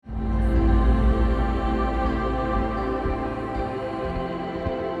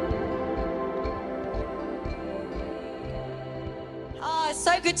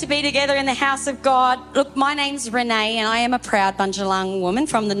good to be together in the house of God. Look, my name's Renee and I am a proud Bundjalung woman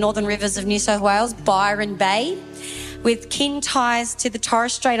from the Northern Rivers of New South Wales, Byron Bay, with kin ties to the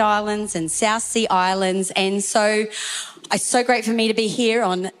Torres Strait Islands and South Sea Islands. And so it's so great for me to be here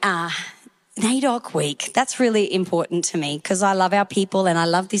on NAIDOC week. That's really important to me because I love our people and I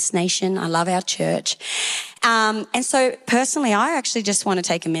love this nation. I love our church. And so personally, I actually just want to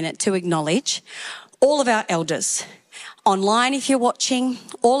take a minute to acknowledge all of our elders. Online, if you're watching,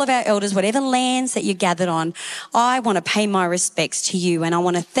 all of our elders, whatever lands that you're gathered on, I want to pay my respects to you. And I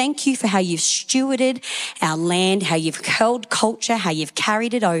want to thank you for how you've stewarded our land, how you've held culture, how you've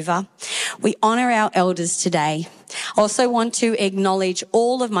carried it over. We honour our elders today. I also want to acknowledge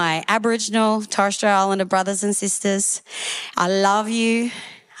all of my Aboriginal, Torres Strait Islander brothers and sisters. I love you.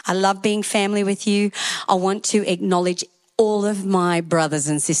 I love being family with you. I want to acknowledge all of my brothers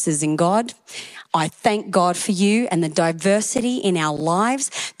and sisters in God. I thank God for you and the diversity in our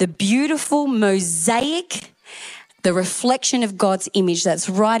lives, the beautiful mosaic, the reflection of God's image that's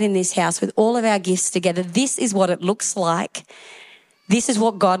right in this house with all of our gifts together. This is what it looks like. This is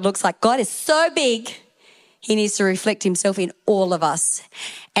what God looks like. God is so big, he needs to reflect himself in all of us.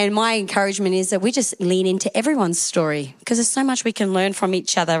 And my encouragement is that we just lean into everyone's story because there's so much we can learn from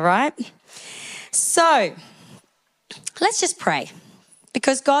each other, right? So let's just pray.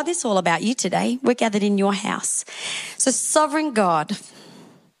 Because God, this is all about you today. We're gathered in your house. So sovereign God,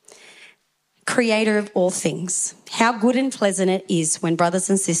 creator of all things, how good and pleasant it is when brothers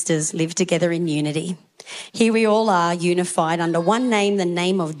and sisters live together in unity. Here we all are unified under one name, the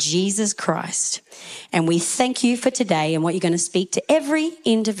name of Jesus Christ. And we thank you for today and what you're going to speak to every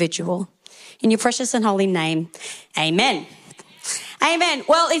individual. In your precious and holy name, amen. Amen.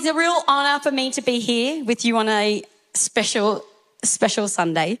 Well, it's a real honour for me to be here with you on a special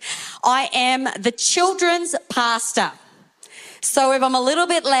Sunday. I am the children's pastor. So if I'm a little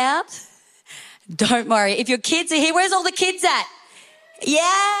bit loud, don't worry. If your kids are here, where's all the kids at?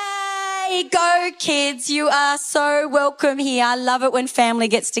 Yay! Go kids. You are so welcome here. I love it when family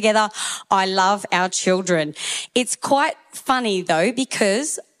gets together. I love our children. It's quite funny though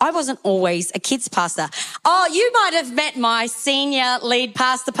because I wasn't always a kids pastor. Oh, you might have met my senior lead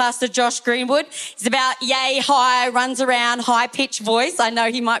pastor, Pastor Josh Greenwood. He's about yay high, runs around, high-pitched voice. I know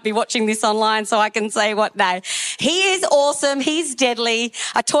he might be watching this online so I can say what no. He is awesome. He's deadly.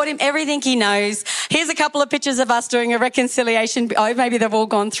 I taught him everything he knows. Here's a couple of pictures of us doing a reconciliation. Oh, maybe they've all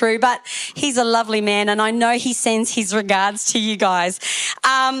gone through, but he's a lovely man and I know he sends his regards to you guys.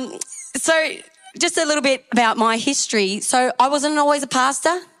 So just a little bit about my history. So I wasn't always a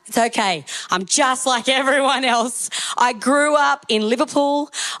pastor. It's okay. I'm just like everyone else. I grew up in Liverpool.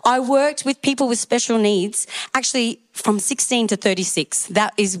 I worked with people with special needs, actually from 16 to 36.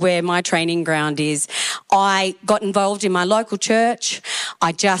 That is where my training ground is. I got involved in my local church.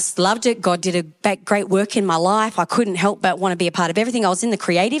 I just loved it. God did a great work in my life. I couldn't help but want to be a part of everything. I was in the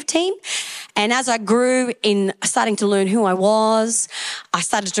creative team. And as I grew in starting to learn who I was, I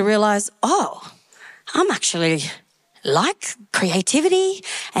started to realise, oh, I'm actually like creativity.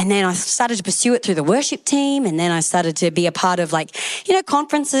 And then I started to pursue it through the worship team. And then I started to be a part of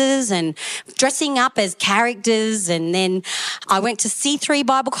conferences and dressing up as characters. And then I went to C3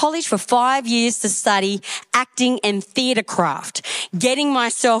 Bible College for 5 years to study acting and theatre craft, getting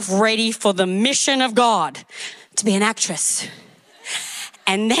myself ready for the mission of God to be an actress.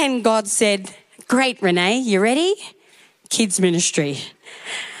 And then God said, great, Renee, you ready? Kids ministry.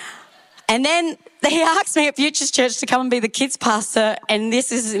 And then he asked me at Futures Church to come and be the kids pastor, and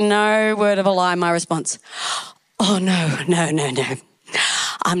this is no word of a lie, my response. Oh, no.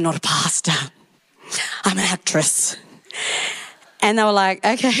 I'm not a pastor. I'm an actress. And they were like,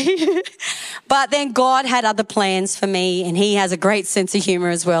 okay. But then God had other plans for me, and he has a great sense of humour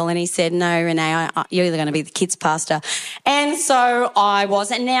as well. And he said, no, Renee, you're either going to be the kids pastor. And so I was.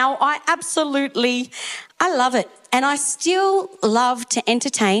 And now I love it. And I still love to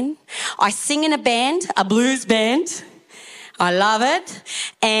entertain. I sing in a band, a blues band. I love it.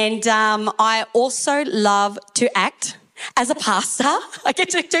 And I also love to act as a pastor. I get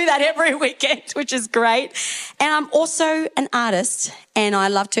to do that every weekend, which is great. And I'm also an artist, and I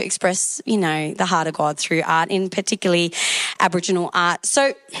love to express, the heart of God through art, in particularly Aboriginal art.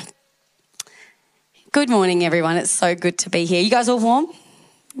 So good morning, everyone. It's so good to be here. You guys all warm?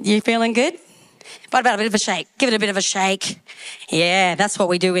 You feeling good? What about a bit of a shake? Give it a bit of a shake. Yeah, that's what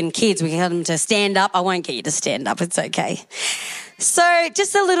we do in kids. We get them to stand up. I won't get you to stand up. It's okay. So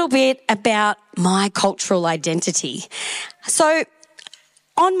just a little bit about my cultural identity. So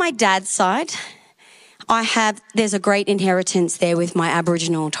on my dad's side, there's a great inheritance there with my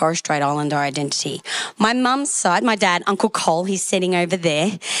Aboriginal Torres Strait Islander identity. My mum's side, my dad, Uncle Cole, he's sitting over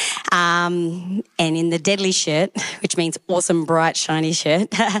there, and in the deadly shirt, which means awesome, bright, shiny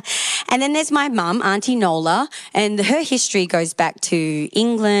shirt. And then there's my mum, Auntie Nola, and her history goes back to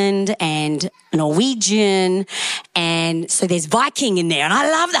England and Norwegian, and so there's Viking in there, and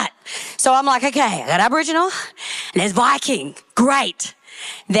I love that. So I'm like, okay, I got Aboriginal, and there's Viking, great.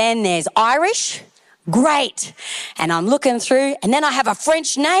 Then there's Irish, great. And I'm looking through, and then I have a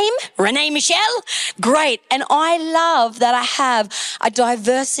French name, Renee Michelle, great. And I love that I have a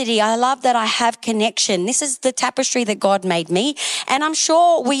diversity. I love that I have connection. This is the tapestry that God made me. And I'm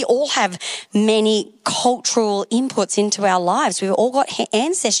sure we all have many cultural inputs into our lives. We've all got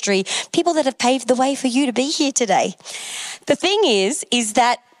ancestry, people that have paved the way for you to be here today. The thing is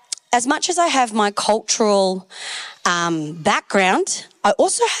that as much as I have my cultural background, I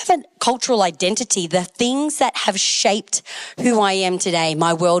also have a cultural identity, the things that have shaped who I am today,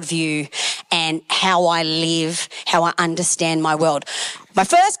 my worldview, and how I live, how I understand my world. My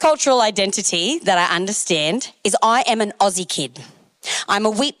first cultural identity that I understand is I am an Aussie kid. I'm a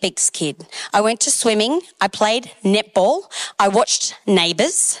Weet-Bix kid. I went to swimming. I played netball. I watched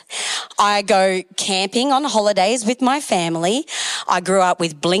Neighbours. I go camping on holidays with my family. I grew up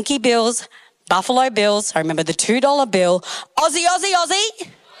with Blinky Bills, Buffalo Bills. I remember the $2 bill. Aussie, Aussie,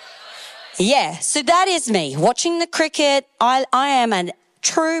 Aussie. Yeah, so that is me. Watching the cricket, I am a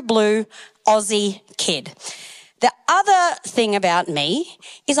true blue Aussie kid. The other thing about me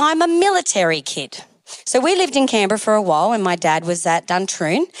is I'm a military kid. So we lived in Canberra for a while when my dad was at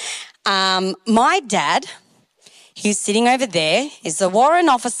Duntroon. My dad, he's sitting over there, is the Warrant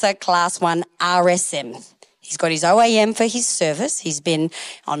Officer Class 1 RSM. He's got his OAM for his service. He's been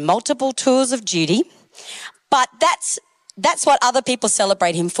on multiple tours of duty. But that's what other people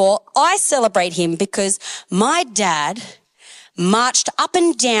celebrate him for. I celebrate him because my dad marched up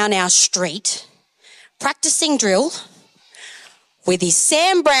and down our street practicing drill with his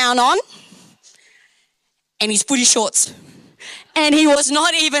Sam Brown on and his footy shorts. And he was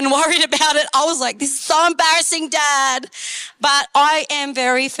not even worried about it. I was like, this is so embarrassing, Dad. But I am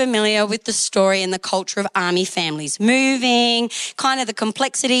very familiar with the story and the culture of army families moving, kind of the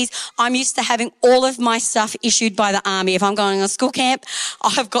complexities. I'm used to having all of my stuff issued by the army. If I'm going on a school camp,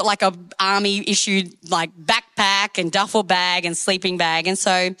 I've got like a army issued like backpack and duffel bag and sleeping bag. And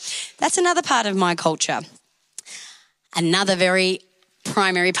so that's another part of my culture. Another very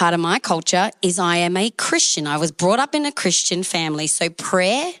primary part of my culture is I am a Christian. I was brought up in a Christian family. So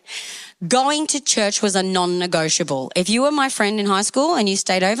prayer, going to church was a non-negotiable. If you were my friend in high school and you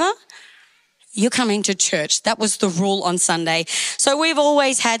stayed over, you're coming to church. That was the rule on Sunday. So we've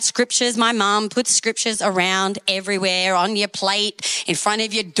always had scriptures. My mum puts scriptures around everywhere, on your plate, in front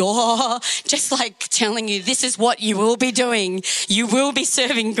of your door, just like telling you this is what you will be doing. You will be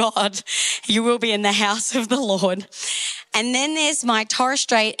serving God. You will be in the house of the Lord. And then there's my Torres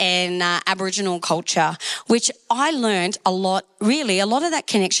Strait and Aboriginal culture, which I learned a lot. Really, a lot of that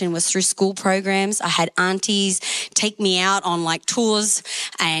connection was through school programs. I had aunties take me out on like tours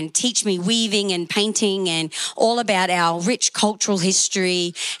and teach me weaving and painting and all about our rich cultural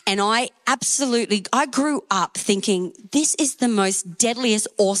history. And I grew up thinking, this is the most deadliest,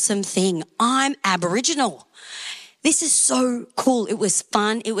 awesome thing. I'm Aboriginal. This is so cool. It was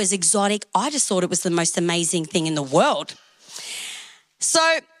fun. It was exotic. I just thought it was the most amazing thing in the world.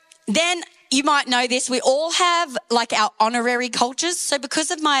 So then you might know this. We all have like our honorary cultures. So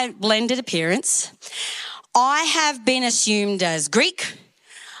because of my blended appearance, I have been assumed as Greek,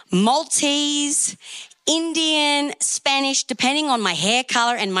 Maltese, Indian, Spanish, depending on my hair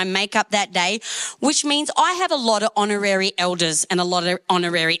color and my makeup that day, which means I have a lot of honorary elders and a lot of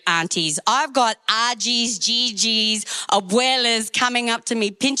honorary aunties. I've got RGs, GGs, abuelas coming up to me,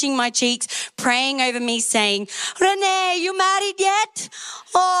 pinching my cheeks, praying over me, saying, Renee, you married yet?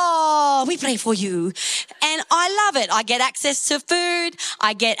 Oh, we pray for you. And I love it. I get access to food.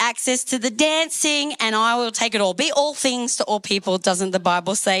 I get access to the dancing, and I will take it all. Be all things to all people, doesn't the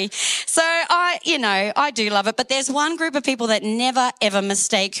Bible say? So I do love it. But there's one group of people that never, ever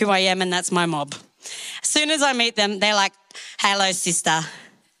mistake who I am, and that's my mob. As soon as I meet them, they're like, hello, sister.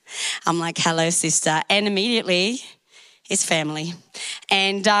 I'm like, hello, sister. And immediately, it's family.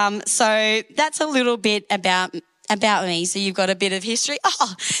 And so that's a little bit about me. So you've got a bit of history.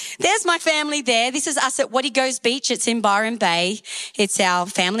 Oh, there's my family there. This is us at Watego Beach. It's in Byron Bay. It's our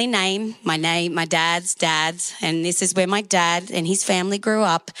family name, my dad's, and this is where my dad and his family grew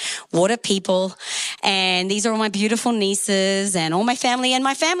up, water people. And these are all my beautiful nieces and all my family. And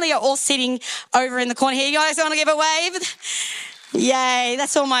my family are all sitting over in the corner here. You guys want to give a wave? Yay,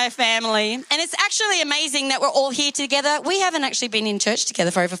 that's all my family. And it's actually amazing that we're all here together. We haven't actually been in church together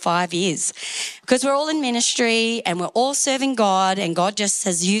for over 5 years because we're all in ministry and we're all serving God, and God just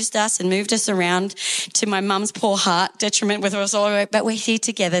has used us and moved us around to my mum's poor heart detriment with us all, but we're here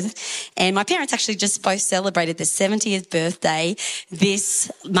together. And my parents actually just both celebrated their 70th birthday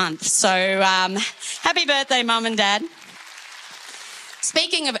this month. So happy birthday, Mum and Dad.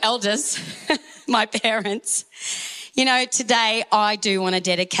 Speaking of elders, my parents, you know, today I do want to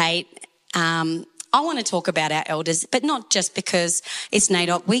dedicate, I want to talk about our elders, but not just because it's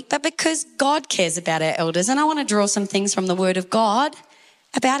NAIDOC week, but because God cares about our elders. And I want to draw some things from the Word of God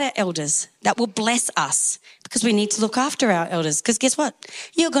about our elders that will bless us, because we need to look after our elders, because guess what?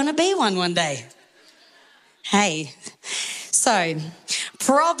 You're going to be one day. Hey. So,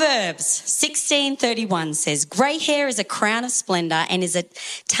 Proverbs 16:31 says, "Grey hair is a crown of splendor and is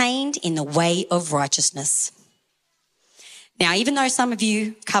attained in the way of righteousness." Now, even though some of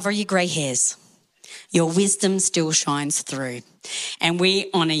you cover your grey hairs, your wisdom still shines through, and we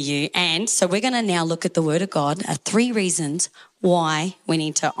honour you. And so we're going to now look at the Word of God, 3 reasons why we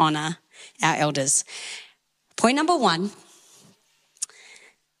need to honour our elders. Point number 1,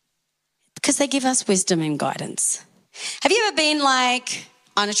 because they give us wisdom and guidance. Have you ever been like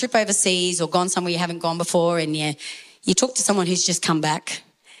on a trip overseas or gone somewhere you haven't gone before, and you talk to someone who's just come back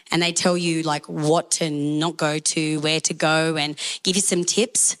and they tell you like what to not go to, where to go, and give you some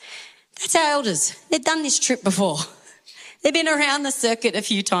tips? That's our elders. They've done this trip before. They've been around the circuit a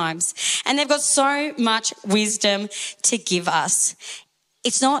few times, and they've got so much wisdom to give us.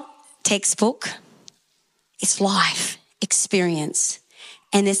 It's not textbook. It's life experience.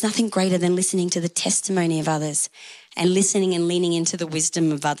 And there's nothing greater than listening to the testimony of others and listening and leaning into the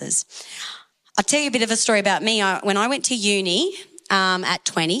wisdom of others. I'll tell you a bit of a story about me. When I went to uni at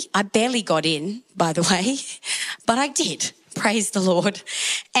 20, I barely got in, by the way, but I did. Praise the Lord.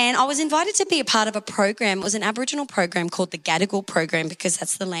 And I was invited to be a part of a program. It was an Aboriginal program called the Gadigal program, because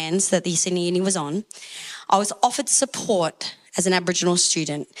that's the lands that the Sydney Uni was on. I was offered support as an Aboriginal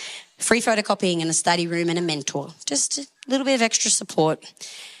student, free photocopying in a study room and a mentor, just a little bit of extra support.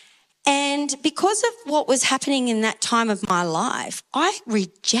 And because of what was happening in that time of my life, I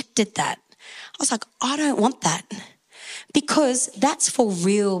rejected that. I was like, I don't want that, because that's for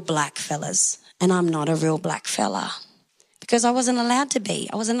real black fellas, and I'm not a real black fella, because I wasn't allowed to be.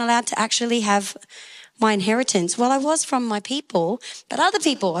 I wasn't allowed to actually have my inheritance. Well, I was from my people, but other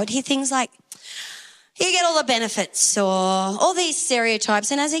people, I'd hear things like, you get all the benefits, or all these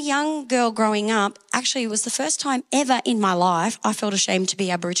stereotypes. And as a young girl growing up, actually it was the first time ever in my life I felt ashamed to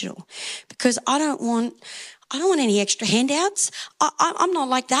be Aboriginal, because I don't want any extra handouts. I'm not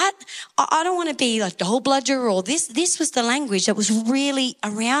like that. I don't want to be like the whole bludger or this. This was the language that was really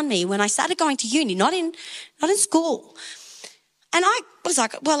around me when I started going to uni, not in school. And I was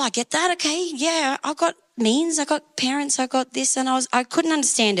like, well, I get that. Okay. Yeah. I got means, I got parents, I got this, and I couldn't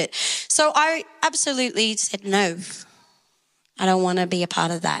understand it. So I absolutely said, no, I don't want to be a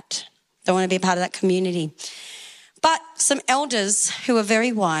part of that. Don't want to be a part of that community. But some elders who were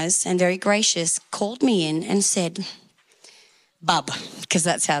very wise and very gracious called me in and said, Bub, because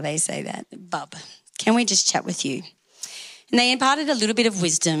that's how they say that, Bub, can we just chat with you? And they imparted a little bit of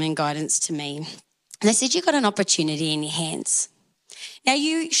wisdom and guidance to me. And they said, you've got an opportunity in your hands. Now,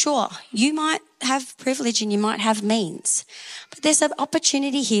 you might have privilege and you might have means, but there's an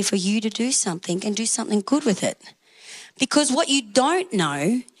opportunity here for you to do something and do something good with it. Because what you don't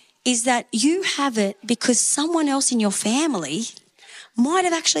know is that you have it because someone else in your family might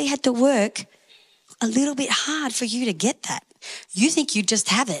have actually had to work a little bit hard for you to get that. You think you just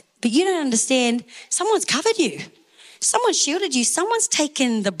have it, but you don't understand someone's covered you. Someone's shielded you. Someone's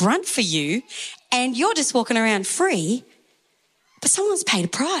taken the brunt for you, and you're just walking around free, but someone's paid a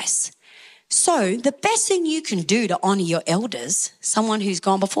price. So the best thing you can do to honour your elders, someone who's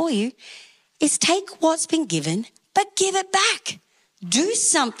gone before you, is take what's been given, but give it back. Do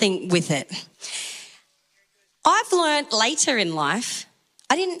something with it. I've learned later in life,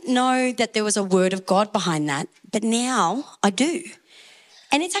 I didn't know that there was a word of God behind that, but now I do.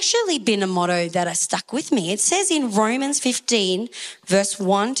 And it's actually been a motto that has stuck with me. It says in Romans 15, verse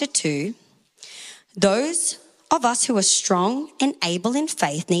 1-2, those of us who are strong and able in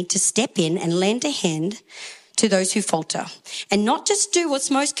faith need to step in and lend a hand to those who falter, and not just do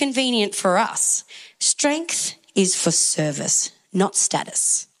what's most convenient for us. Strength is for service, not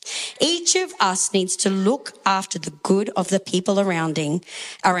status. Each of us needs to look after the good of the people around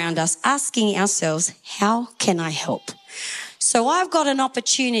us, asking ourselves, how can I help? So I've got an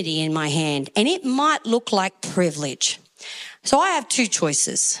opportunity in my hand, and it might look like privilege. So I have two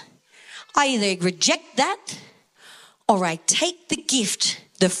choices. I either reject that or I take the gift,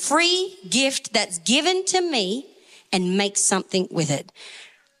 the free gift that's given to me, and make something with it.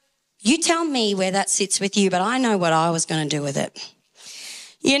 You tell me where that sits with you, but I know what I was going to do with it.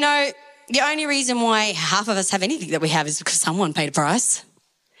 You know, the only reason why half of us have anything that we have is because someone paid a price.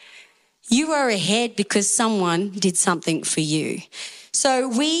 You are ahead because someone did something for you. So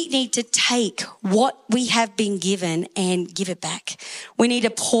we need to take what we have been given and give it back. We need to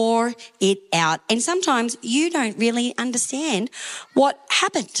pour it out. And sometimes you don't really understand what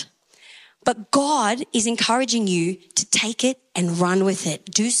happened. But God is encouraging you to take it and run with it.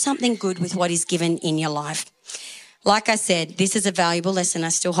 Do something good with what is given in your life. Like I said, this is a valuable lesson I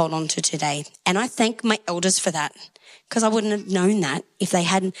still hold on to today. And I thank my elders for that, because I wouldn't have known that if they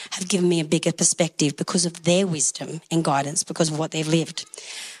hadn't have given me a bigger perspective because of their wisdom and guidance, because of what they've lived.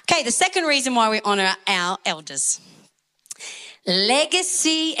 Okay, the second reason why we honour our elders.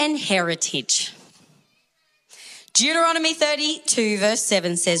 Legacy and heritage. Deuteronomy 32 verse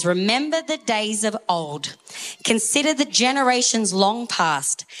 7 says, remember the days of old. Consider the generations long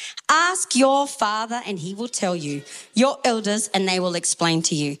past. Ask your father and he will tell you, your elders and they will explain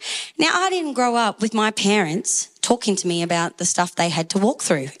to you. Now, I didn't grow up with my parents talking to me about the stuff they had to walk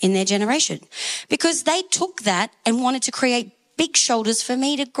through in their generation, because they took that and wanted to create big shoulders for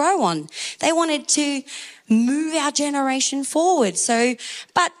me to grow on. They wanted to move our generation forward.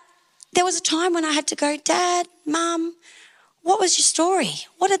 But there was a time when I had to go, Dad, Mum, what was your story?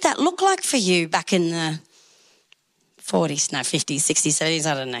 What did that look like for you back in the 40s, no, 50s, 60s, 70s,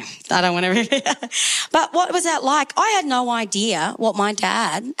 I don't know. I don't want to... But what was that like? I had no idea what my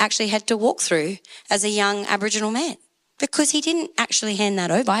dad actually had to walk through as a young Aboriginal man, because he didn't actually hand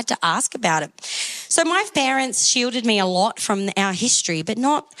that over. I had to ask about it. So my parents shielded me a lot from our history, but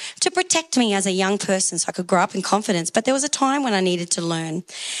not to protect me as a young person so I could grow up in confidence. But there was a time when I needed to learn.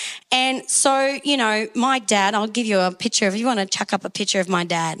 And so, you know, my dad, I'll give you a picture if you want to chuck up a picture of my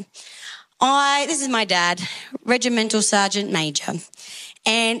dad. This is my dad, Regimental Sergeant Major.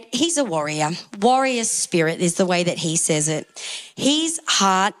 And he's a warrior. Warrior spirit is the way that he says it. His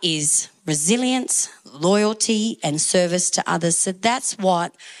heart is resilience, loyalty, and service to others. So that's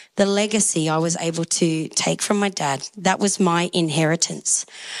what the legacy I was able to take from my dad. That was my inheritance.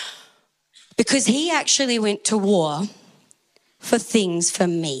 Because he actually went to war for things for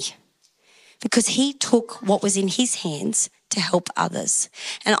me. Because he took what was in his hands to help others.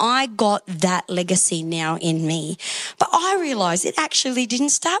 And I got that legacy now in me. But I realised it actually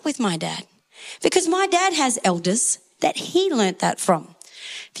didn't start with my dad, because my dad has elders that he learnt that from.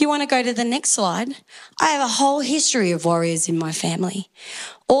 If you want to go to the next slide, I have a whole history of warriors in my family.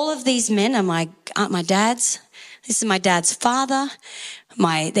 All of these men are my dad's. This is my dad's father,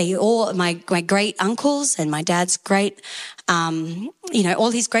 my great uncles and my dad's great,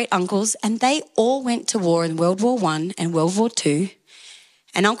 all his great uncles, and they all went to war in World War I and World War II.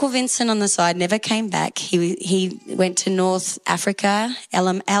 And Uncle Vincent on the side never came back. He went to North Africa, El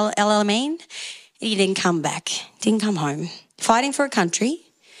Alamein. He didn't come back, didn't come home, fighting for a country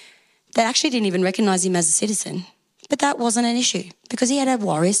that actually didn't even recognise him as a citizen. But that wasn't an issue, because he had a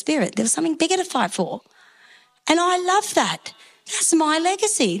warrior spirit. There was something bigger to fight for. And I love that. That's my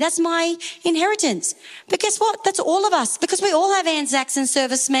legacy. That's my inheritance. But guess what? That's all of us, because we all have Anzacs and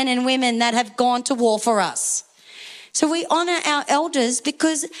servicemen and women that have gone to war for us. So we honour our elders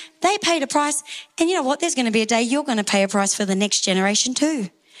because they paid a price. And you know what? There's going to be a day you're going to pay a price for the next generation too.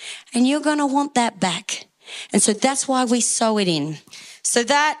 And you're going to want that back. And so that's why we sow it in. So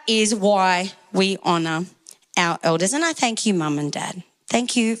that is why we honour our elders. And I thank you, Mum and Dad.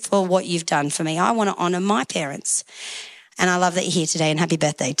 Thank you for what you've done for me. I want to honour my parents. And I love that you're here today, and happy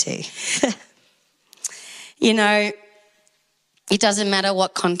birthday too. You know, it doesn't matter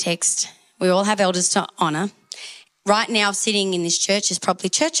what context. We all have elders to honour. Right now, sitting in this church is probably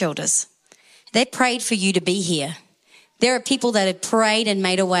church elders. They prayed for you to be here. There are people that have prayed and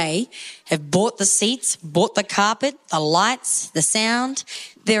made a way, have bought the seats, bought the carpet, the lights, the sound.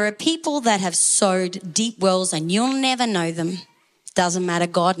 There are people that have sowed deep wells, and you'll never know them. Doesn't matter,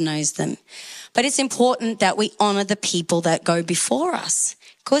 God knows them. But it's important that we honour the people that go before us,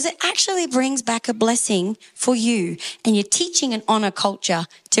 because it actually brings back a blessing for you, and you're teaching an honour culture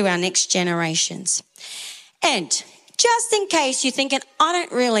to our next generations. And just in case you're thinking, I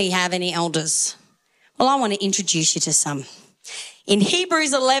don't really have any elders, well, I want to introduce you to some. In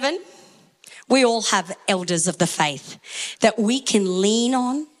Hebrews 11, we all have elders of the faith that we can lean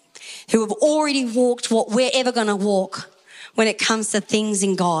on, who have already walked what we're ever going to walk when it comes to things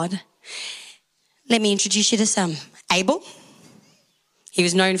in God. Let me introduce you to some. Abel, he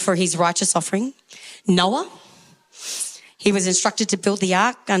was known for his righteous offering. Noah, he was instructed to build the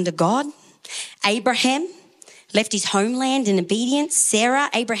ark under God. Abraham, left his homeland in obedience. Sarah,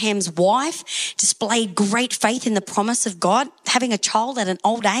 Abraham's wife, displayed great faith in the promise of God, having a child at an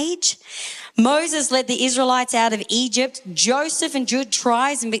old age. Moses led the Israelites out of Egypt. Joseph endured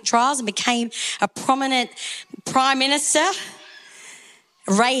trials and became a prominent prime minister.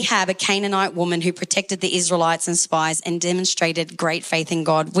 Rahab, a Canaanite woman who protected the Israelites and spies and demonstrated great faith in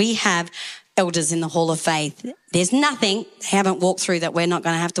God. We have elders in the Hall of Faith. There's nothing they haven't walked through that we're not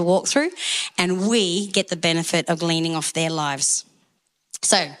going to have to walk through, and we get the benefit of gleaning off their lives.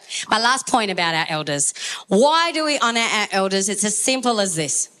 So, my last point about our elders. Why do we honour our elders? It's as simple as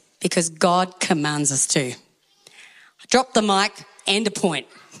this. Because God commands us to. Drop the mic and a point.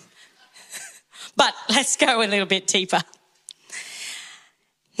 But let's go a little bit deeper.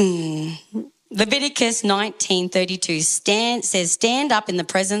 Leviticus 19:32 says, stand up in the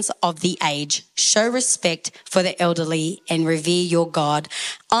presence of the age, show respect for the elderly and revere your God.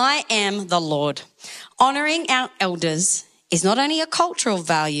 I am the Lord. Honouring our elders is not only a cultural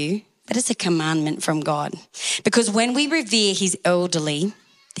value, but it's a commandment from God. Because when we revere his elderly,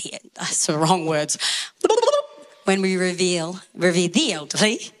 that's the wrong words. When we revere the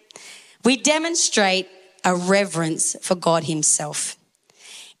elderly, we demonstrate a reverence for God himself.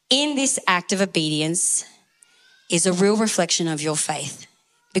 In this act of obedience is a real reflection of your faith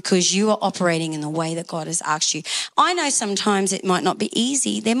because you are operating in the way that God has asked you. I know sometimes it might not be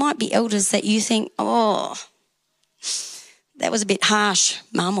easy. There might be elders that you think, oh, that was a bit harsh,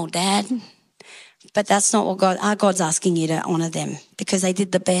 Mum or Dad. But that's not what God's asking you to honour them because they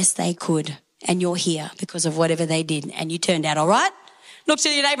did the best they could and you're here because of whatever they did and you turned out all right. Look to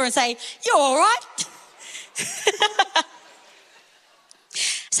your neighbour and say, you're all right.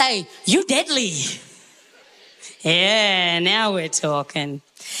 Say, you deadly. Yeah, now we're talking.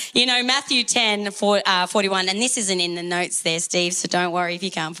 You know, Matthew 10:41, and this isn't in the notes there, Steve, so don't worry if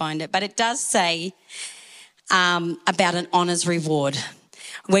you can't find it, but it does say about an honours reward.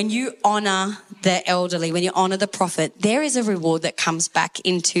 When you honour the elderly, when you honour the prophet, there is a reward that comes back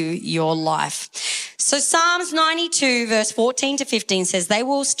into your life. So Psalms 92 verse 14 to 15 says, they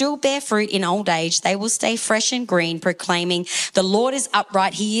will still bear fruit in old age. They will stay fresh and green, proclaiming, the Lord is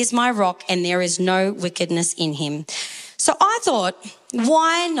upright. He is my rock and there is no wickedness in him. So I thought,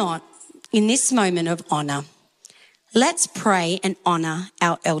 why not in this moment of honour, let's pray and honour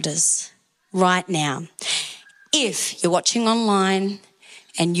our elders right now. If you're watching online,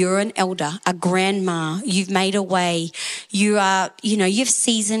 and you're an elder, a grandma, you've made a way, you are, you've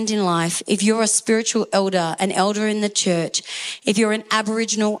seasoned in life. If you're a spiritual elder, an elder in the church, if you're an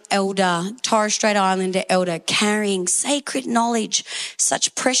Aboriginal elder, Torres Strait Islander elder, carrying sacred knowledge,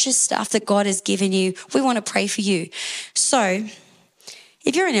 such precious stuff that God has given you, we want to pray for you. So,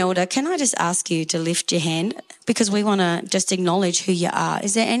 if you're an elder, can I just ask you to lift your hand? Because we want to just acknowledge who you are.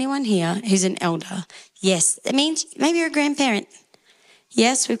 Is there anyone here who's an elder? Yes. That means maybe you're a grandparent.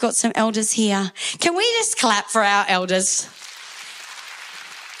 Yes, we've got some elders here. Can we just clap for our elders?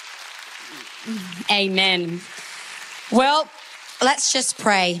 Amen. Well, let's just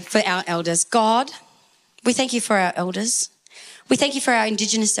pray for our elders. God, we thank you for our elders. We thank you for our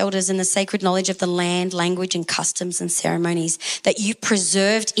Indigenous elders and the sacred knowledge of the land, language and customs and ceremonies that you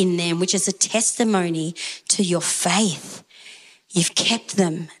preserved in them, which is a testimony to your faith. You've kept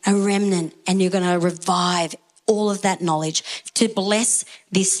them a remnant and you're going to revive all of that knowledge to bless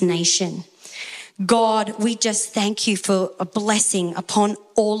this nation. God, we just thank you for a blessing upon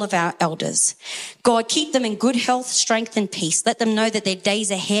all of our elders. God, keep them in good health, strength and peace. Let them know that their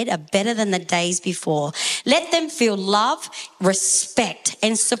days ahead are better than the days before. Let them feel love, respect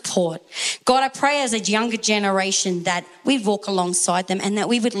and support. God, I pray as a younger generation that we'd walk alongside them and that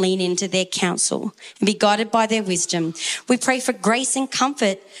we would lean into their counsel and be guided by their wisdom. We pray for grace and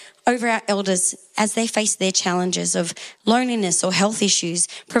comfort over our elders as they face their challenges of loneliness or health issues.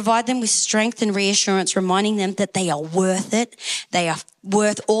 Provide them with strength and reassurance, reminding them that they are worth it. They are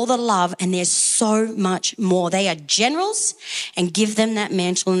worth all the love and there's so much more. They are generals and give them that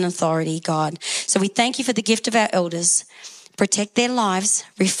mantle and authority, God. So we thank you for the gift of our elders. Protect their lives,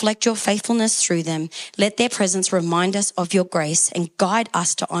 reflect your faithfulness through them. Let their presence remind us of your grace and guide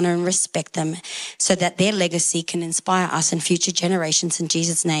us to honour and respect them so that their legacy can inspire us and future generations. In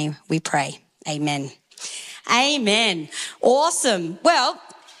Jesus' name we pray. Amen. Amen. Awesome. Well,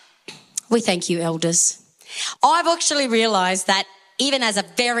 we thank you, elders. I've actually realised that even as a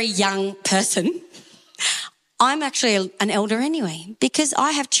very young person, I'm actually an elder anyway because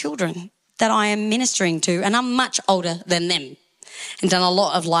I have children that I am ministering to and I'm much older than them and done a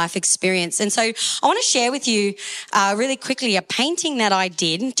lot of life experience. And so I want to share with you really quickly a painting that I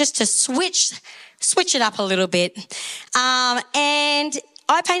did just to switch it up a little bit. And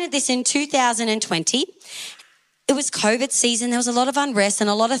I painted this in 2020 it was COVID season. There was a lot of unrest and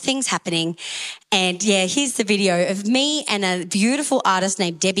a lot of things happening. And yeah, here's the video of me and a beautiful artist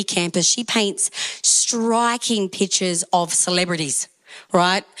named Debbie Campus. She paints striking pictures of celebrities,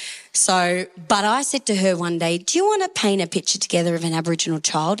 right? So, but I said to her one day, do you want to paint a picture together of an Aboriginal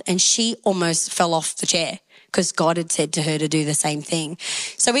child? And she almost fell off the chair because God had said to her to do the same thing.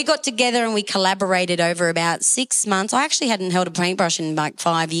 So we got together and we collaborated over about 6 months. I actually hadn't held a paintbrush in like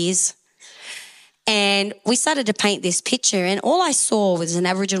 5 years. And we started to paint this picture, and all I saw was an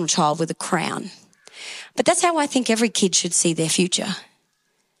Aboriginal child with a crown. But that's how I think every kid should see their future.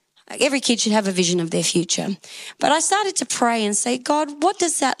 Every kid should have a vision of their future. But I started to pray and say, God, what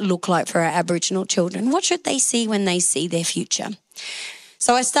does that look like for our Aboriginal children? What should they see when they see their future?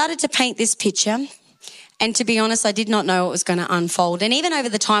 So I started to paint this picture. And to be honest, I did not know it was going to unfold. And even over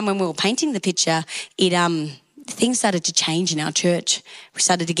the time when we were painting the picture, things started to change in our church. We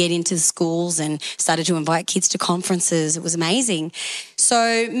started to get into the schools and started to invite kids to conferences. It was amazing.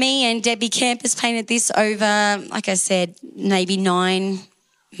 So me and Debbie Campus painted this over, like I said, maybe 9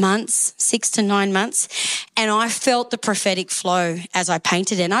 months, 6 to 9 months. And I felt the prophetic flow as I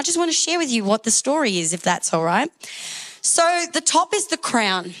painted it. And I just want to share with you what the story is, if that's all right. So the top is the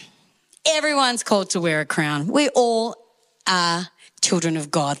crown. Everyone's called to wear a crown. We all are children of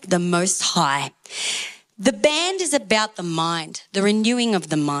God, the Most High. The band is about the mind, the renewing of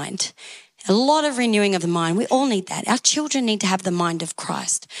the mind. A lot of renewing of the mind. We all need that. Our children need to have the mind of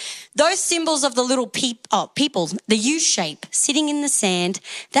Christ. Those symbols of the little people, the U shape sitting in the sand,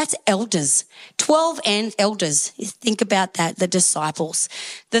 that's elders. 12 elders. Think about that, the disciples.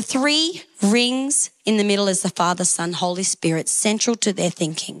 The 3 rings in the middle is the Father, Son, Holy Spirit, central to their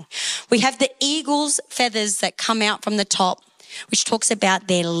thinking. We have the eagle's feathers that come out from the top, which talks about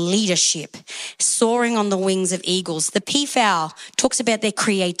their leadership, soaring on the wings of eagles. The peafowl talks about their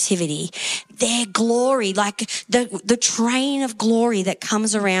creativity, their glory, like the train of glory that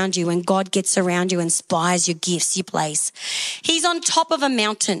comes around you when God gets around you, inspires your gifts, your place. He's on top of a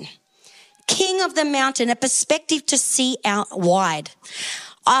mountain, king of the mountain, a perspective to see out wide.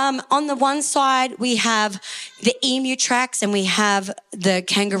 On the one side, we have the emu tracks and we have the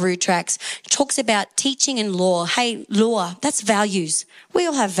kangaroo tracks. It talks about teaching and law. Hey, law, that's values. We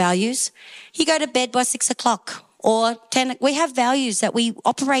all have values. You go to bed by 6 o'clock or 10. We have values that we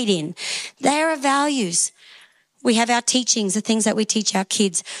operate in. They are values. We have our teachings, the things that we teach our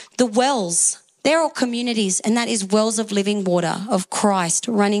kids. The wells, they're all communities, and that is wells of living water of Christ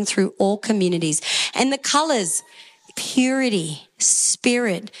running through all communities. And the colors, purity,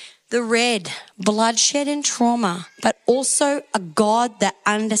 spirit, the red, bloodshed and trauma, but also a God that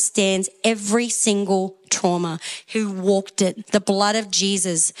understands every single trauma, who walked it, the blood of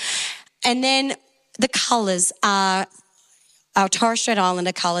Jesus. And then the colours are our Torres Strait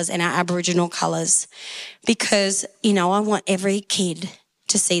Islander colours and our Aboriginal colours, because, I want every kid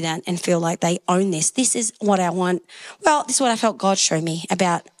to see that and feel like they own this. This is what I want. Well, this is what I felt God showed me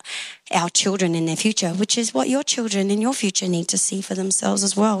about our children in their future, which is what your children in your future need to see for themselves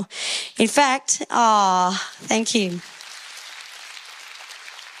as well. In fact, thank you.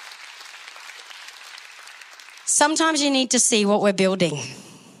 Sometimes you need to see what we're building.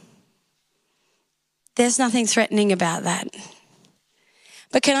 There's nothing threatening about that.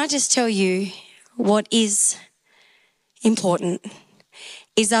 But can I just tell you what is important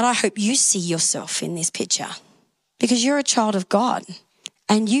is that I hope you see yourself in this picture, because you're a child of God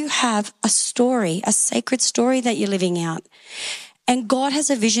and you have a story, a sacred story that you're living out. And God has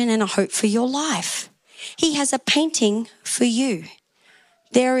a vision and a hope for your life. He has a painting for you.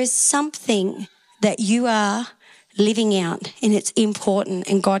 There is something that you are living out, and it's important,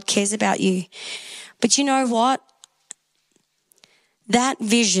 and God cares about you. But you know what? That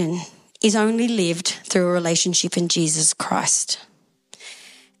vision is only lived through a relationship in Jesus Christ.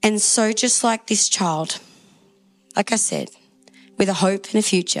 And so just like this child, like I said, with a hope and a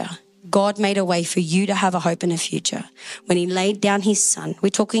future, God made a way for you to have a hope and a future. When he laid down his son, we're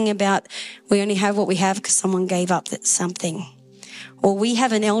talking about we only have what we have because someone gave up that something. Or we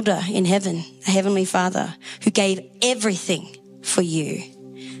have an elder in heaven, a heavenly Father, who gave everything for you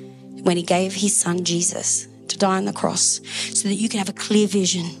when he gave his son Jesus to die on the cross so that you can have a clear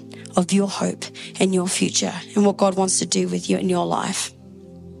vision of your hope and your future and what God wants to do with you in your life.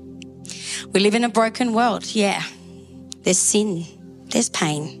 We live in a broken world, yeah. There's sin, there's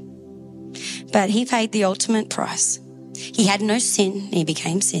pain. But he paid the ultimate price. He had no sin, he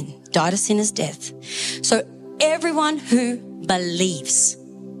became sin, died a sinner's death. So everyone who believes,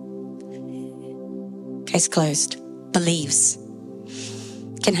 case closed, believes,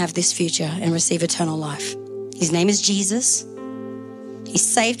 can have this future and receive eternal life. His name is Jesus. He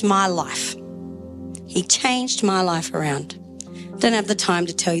saved my life. He changed my life around. Don't have the time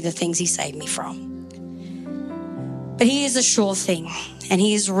to tell you the things he saved me from. But he is a sure thing, and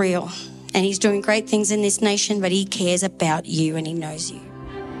he is real, and he's doing great things in this nation, but he cares about you and he knows you.